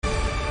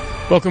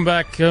Welcome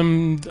back.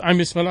 I'm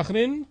Ismail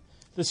Akhrin.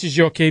 This is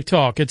your Cape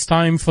Talk. It's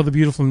time for the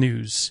beautiful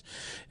news.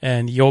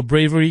 And your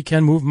bravery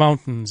can move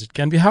mountains. It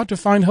can be hard to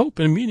find hope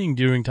and meaning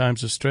during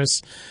times of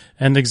stress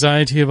and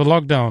anxiety of a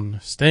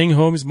lockdown. Staying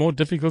home is more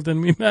difficult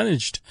than we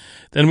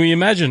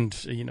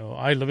imagined. You know,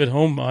 I live at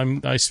home.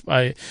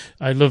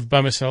 I live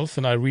by myself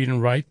and I read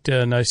and write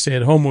and I stay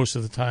at home most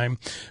of the time.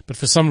 But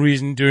for some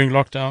reason during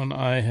lockdown,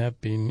 I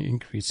have been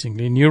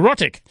increasingly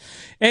neurotic.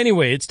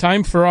 Anyway, it's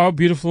time for our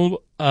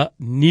beautiful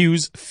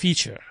news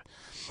feature.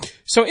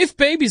 So if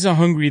babies are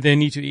hungry, they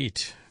need to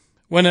eat.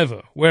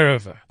 Whenever,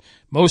 wherever.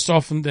 Most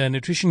often their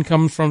nutrition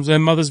comes from their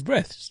mother's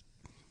breasts.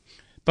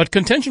 But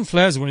contention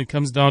flares when it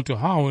comes down to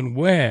how and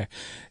where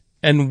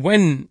and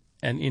when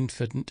an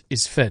infant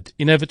is fed.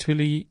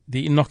 Inevitably,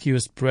 the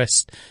innocuous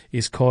breast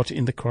is caught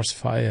in the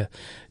crossfire.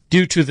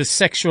 Due to the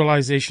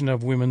sexualization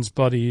of women's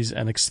bodies,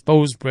 an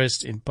exposed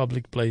breast in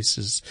public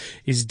places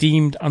is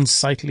deemed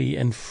unsightly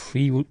and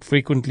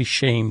frequently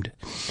shamed.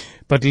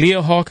 But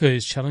Leah Hawker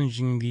is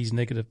challenging these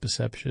negative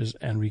perceptions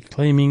and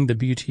reclaiming the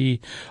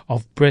beauty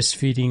of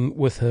breastfeeding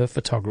with her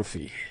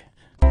photography.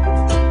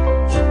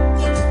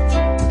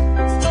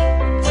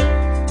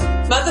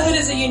 Motherhood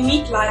is a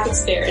unique life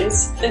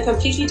experience and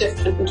completely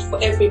different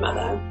for every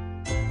mother.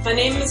 My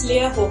name is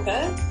Leah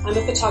Hawker. I'm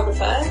a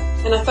photographer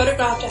and I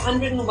photographed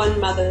 101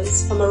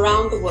 mothers from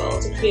around the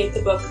world to create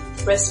the book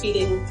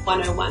Breastfeeding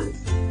 101.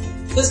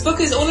 This book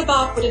is all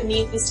about what it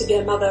means to be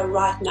a mother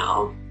right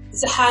now.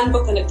 It's a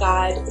handbook and a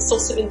guide, a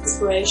source of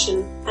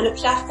inspiration, and a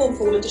platform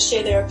for women to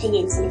share their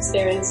opinions and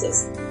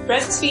experiences.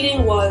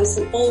 Breastfeeding was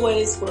and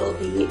always will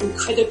be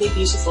incredibly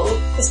beautiful.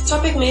 This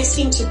topic may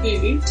seem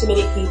taboo to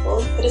many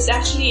people, but it's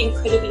actually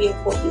incredibly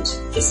important.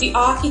 It's the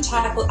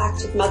archetypal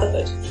act of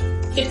motherhood.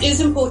 It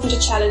is important to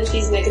challenge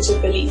these negative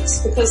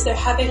beliefs because they're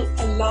having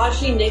a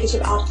largely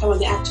negative outcome on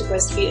the act of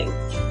breastfeeding.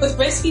 With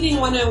Breastfeeding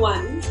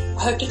 101,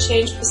 I hope to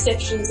change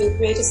perceptions and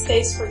create a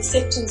space for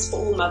acceptance for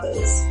all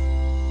mothers.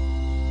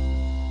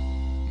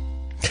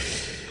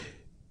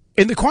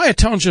 In the quiet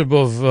township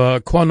of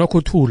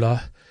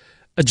Kwanokotula,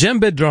 a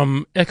djembe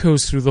drum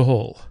echoes through the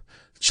hall.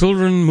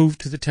 Children move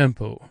to the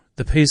tempo.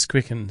 The pace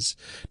quickens.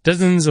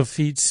 Dozens of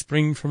feet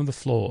spring from the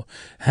floor.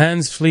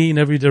 Hands flee in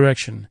every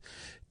direction.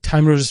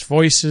 Timorous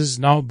voices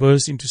now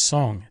burst into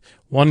song.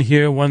 One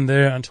here, one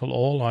there, until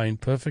all are in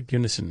perfect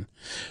unison.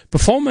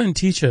 Performer and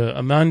teacher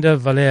Amanda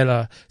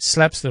Valera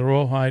slaps the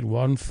rawhide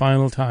one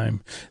final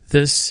time.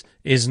 This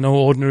is no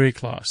ordinary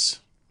class.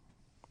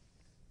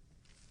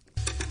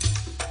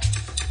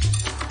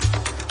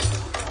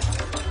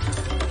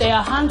 There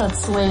are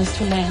hundreds of ways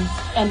to learn,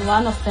 and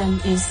one of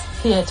them is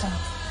theatre.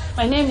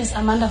 My name is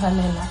Amanda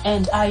Valela,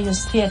 and I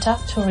use theatre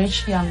to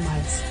reach young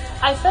minds.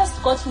 I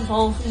first got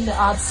involved in the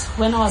arts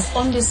when I was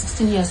only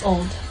 16 years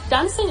old.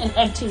 Dancing and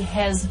acting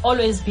has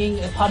always been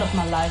a part of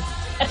my life.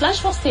 At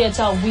Lunchbox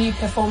Theatre, we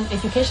perform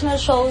educational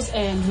shows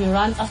and we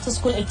run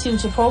after-school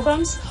activity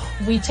programs.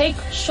 We take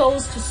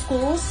shows to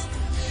schools.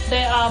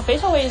 There are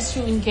better ways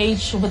to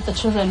engage with the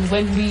children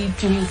when we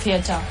do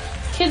theatre.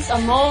 Kids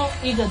are more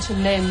eager to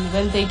learn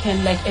when they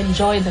can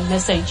enjoy the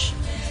message.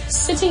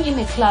 Sitting in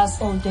a class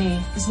all day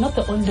is not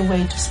the only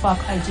way to spark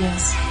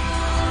ideas.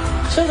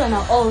 Children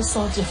are all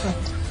so different,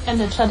 and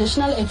the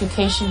traditional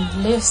education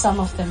leaves some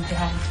of them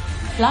behind.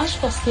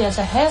 Lunchbox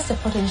Theatre has the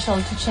potential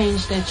to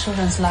change their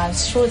children's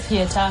lives through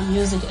theatre,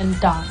 music and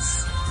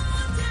dance.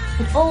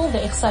 With all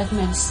the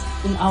excitements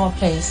in our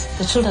place,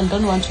 the children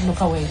don't want to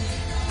look away.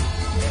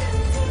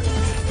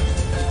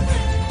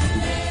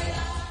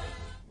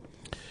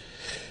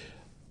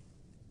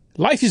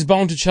 Life is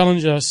bound to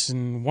challenge us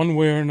in one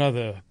way or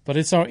another, but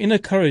it's our inner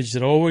courage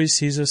that always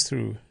sees us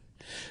through.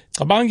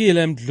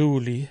 Kabangile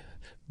Mdluli,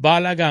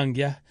 Bala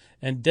Gangya,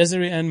 and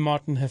Desiree Ann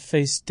Martin have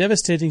faced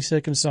devastating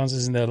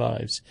circumstances in their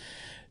lives.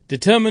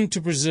 Determined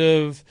to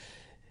preserve,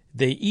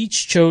 they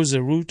each chose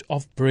a route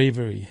of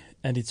bravery,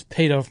 and it's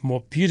paid off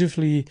more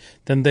beautifully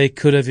than they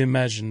could have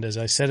imagined. As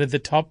I said at the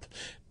top,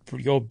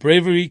 your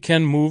bravery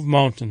can move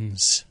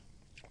mountains.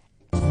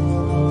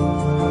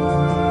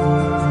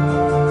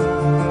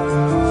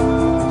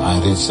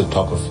 I reached the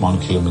top of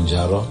Mount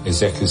Kilimanjaro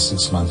exactly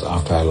 6 months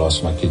after I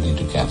lost my kidney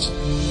to cancer.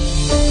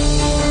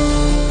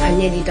 I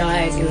nearly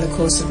died in the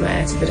course of my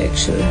act of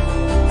addiction.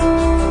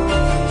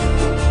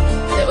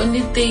 The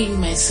only thing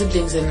my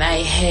siblings and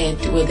I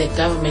had were the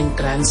government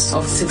grants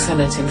of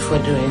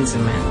 640 rands a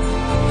month.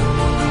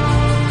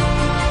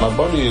 My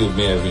body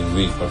may have been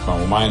weak, but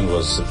my mind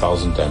was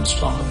 1,000 times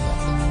stronger than that.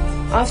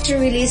 After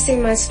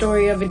releasing my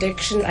story of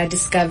addiction, I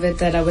discovered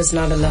that I was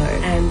not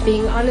alone, and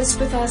being honest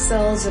with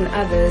ourselves and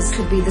others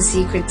could be the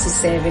secret to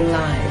saving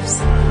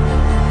lives.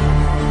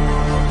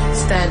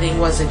 Studying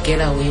was a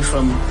getaway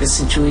from the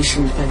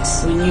situation, but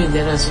we knew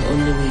that was the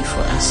only way for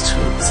us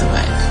to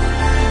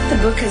survive. The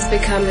book has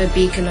become a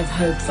beacon of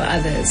hope for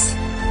others.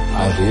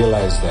 I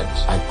realized that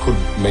I could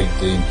make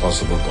the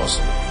impossible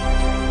possible.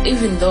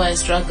 Even though I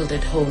struggled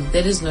at home,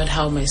 that is not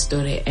how my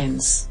story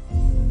ends.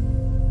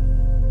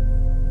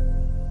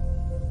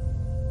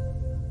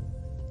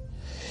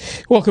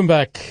 Welcome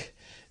back.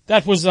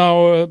 That was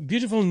our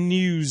beautiful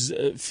news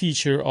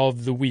feature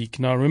of the week.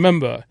 Now,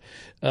 remember,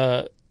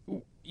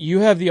 you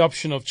have the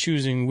option of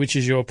choosing which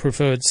is your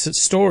preferred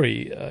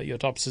story. Your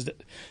top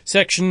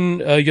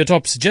your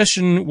top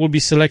suggestion will be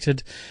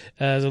selected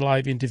as a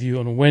live interview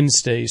on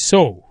Wednesday.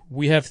 So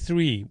we have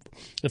 3.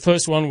 The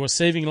first one was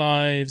Saving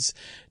Lives,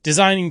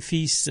 Designing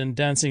Feasts, and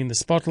Dancing in the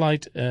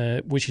Spotlight,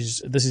 this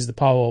is the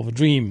power of a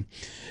dream.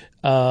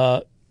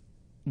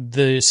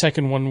 The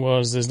second one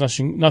was There's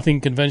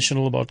nothing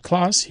conventional about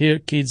class. Here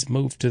kids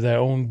move to their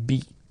own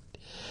beat.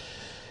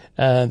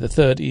 The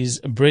third is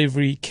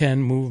Bravery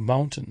Can Move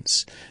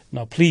Mountains.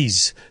 Now,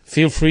 please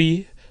feel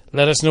free.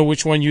 Let us know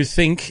which one you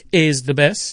think is the best.